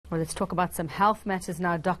Well, let's talk about some health matters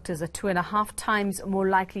now. Doctors are 2.5 times more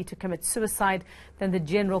likely to commit suicide than the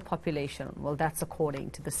general population. Well, that's according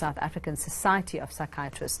to the South African Society of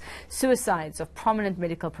Psychiatrists. Suicides of prominent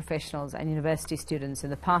medical professionals and university students in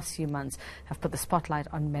the past few months have put the spotlight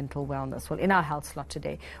on mental wellness. Well, in our health slot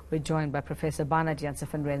today, we're joined by Professor Janse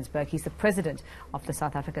from Rensburg. He's the president of the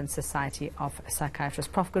South African Society of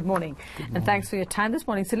Psychiatrists. Prof, good morning. And thanks for your time this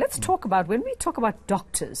morning. So let's talk about, when we talk about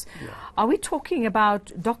doctors, are we talking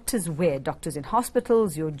about doctors where? Doctors in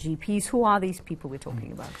hospitals, your GPs? Who are these people we're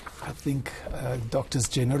talking about? I think doctors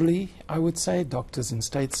generally, I would say, doctors in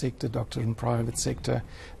state sector, doctors in private sector,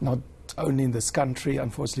 not only in this country.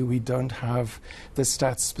 Unfortunately, we don't have the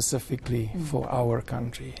stats specifically for our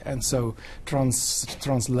country. And so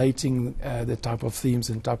translating the type of themes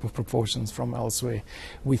and type of proportions from elsewhere,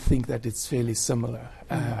 we think that it's fairly similar.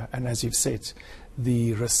 And as you've said,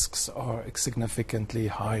 the risks are significantly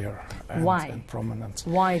higher and prominent.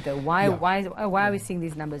 Why though? Why are we seeing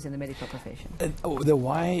these numbers in the medical profession? The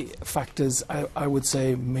why factors, I would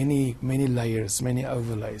say many layers, many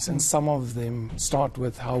overlays, and some of them start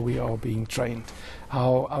with how we are being trained,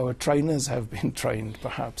 how our trainers have been trained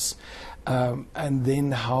perhaps, and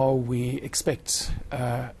then how we expect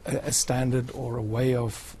a standard or a way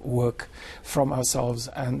of work from ourselves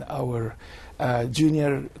and our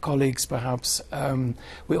junior colleagues perhaps.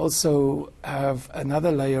 We also have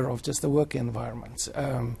another layer of just the work environment.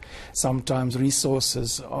 Sometimes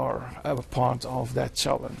resources are a part of that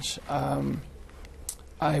challenge.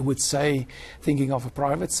 I would say, thinking of a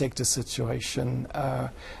private sector situation,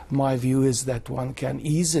 my view is that one can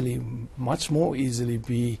easily, much more easily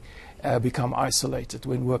become isolated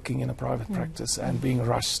when working in a private practice and being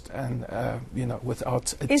rushed and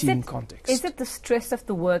without a team context. Is it the stress of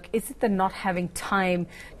the work? Is it the not having time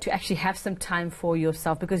to actually have some time for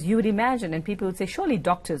yourself? Because you would imagine, and people would say, surely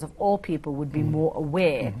doctors of all people would be more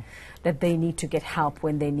aware that they need to get help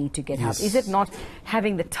when they need to get help. Is it not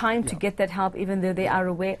having the time to get that help, even though they are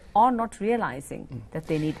aware, or not realizing that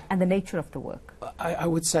they need, and the nature of the work? I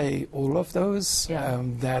would say all of those.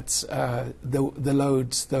 That the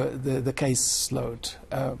loads, the case load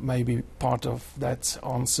may be part of that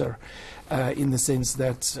answer, in the sense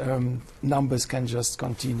that numbers can just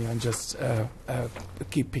continue and just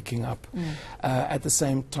keep picking up. At the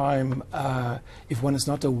same time, if one is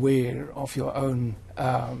not aware of your own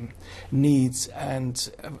needs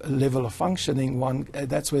and level of functioning,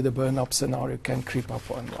 that's where the burn-up scenario can creep up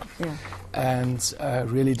on one, and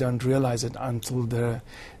really don't realize it until the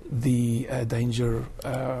danger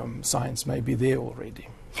signs may be there already.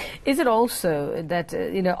 Is it also that,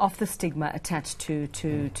 of the stigma attached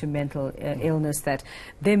to mental illness, that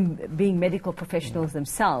them being medical professionals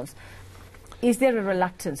themselves, is there a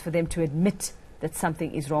reluctance for them to admit that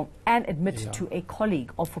something is wrong and admit to a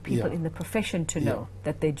colleague or for people in the profession to know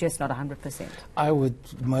that they're just not 100%? I would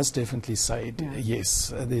most definitely say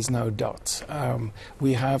yes, there's no doubt.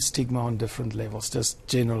 We have stigma on different levels, just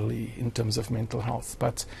generally in terms of mental health,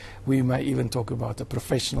 but we may even talk about a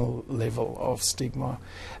professional level of stigma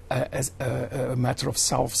as a matter of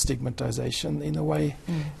self-stigmatization in a way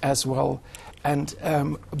as well. And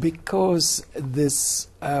because this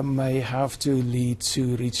may have to lead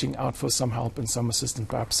to reaching out for some help and some assistance,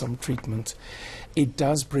 perhaps some treatment, it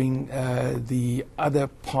does bring the other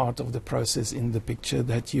part of the process in the picture,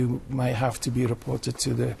 that you may have to be reported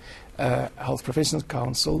to the Health Professionals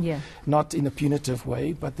Council, not in a punitive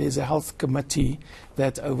way, but there's a health committee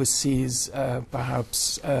that oversees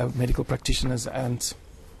perhaps medical practitioners and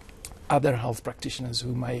other health practitioners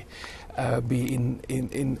who may be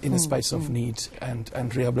in a space of need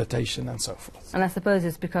and rehabilitation and so forth. And I suppose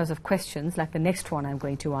it's because of questions like the next one I'm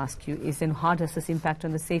going to ask you is, then how does this impact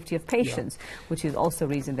on the safety of patients, which is also a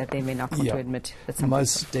reason that they may not want to admit that something.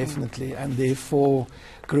 Most definitely, and therefore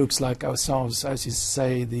groups like ourselves, as you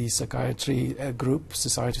say, the psychiatry group,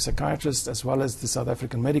 Society of Psychiatrists, as well as the South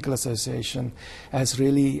African Medical Association, has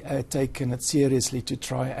really taken it seriously to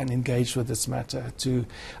try and engage with this matter, to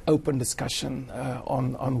open discussion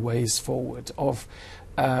on ways forward of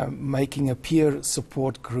making a peer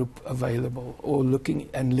support group available, or looking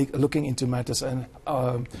into matters and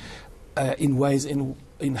in ways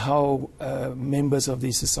in how members of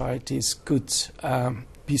these societies could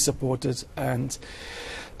be supported and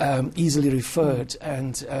easily referred,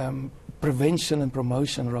 and prevention and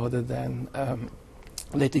promotion rather than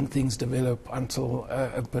letting things develop until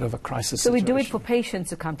a bit of a crisis situation. So we do it for patients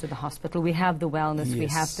who come to the hospital. We have the wellness, we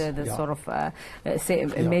have the sort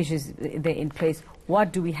of measures there in place.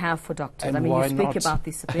 What do we have for doctors? And I mean, you speak about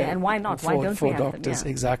this, and why not? Why don't we have doctors, them?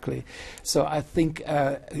 Exactly. So I think,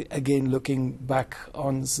 again, looking back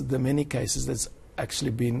on the many cases, there's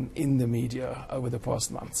actually been in the media over the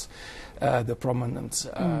past months. The prominent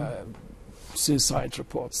suicide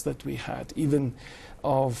reports that we had, even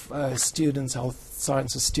of students, health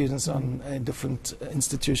sciences students on different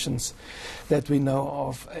institutions that we know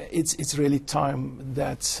of. It's really time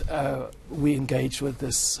that we engage with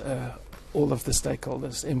this, all of the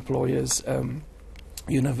stakeholders, employers,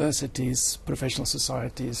 universities, professional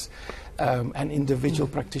societies, and individual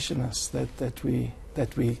practitioners, that we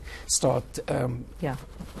start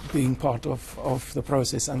being part of the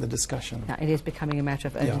process and the discussion. Yeah, it is becoming a matter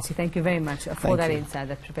of urgency. Thank you very much for that insight,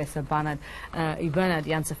 that Professor Bernard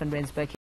Janse van Rensburg.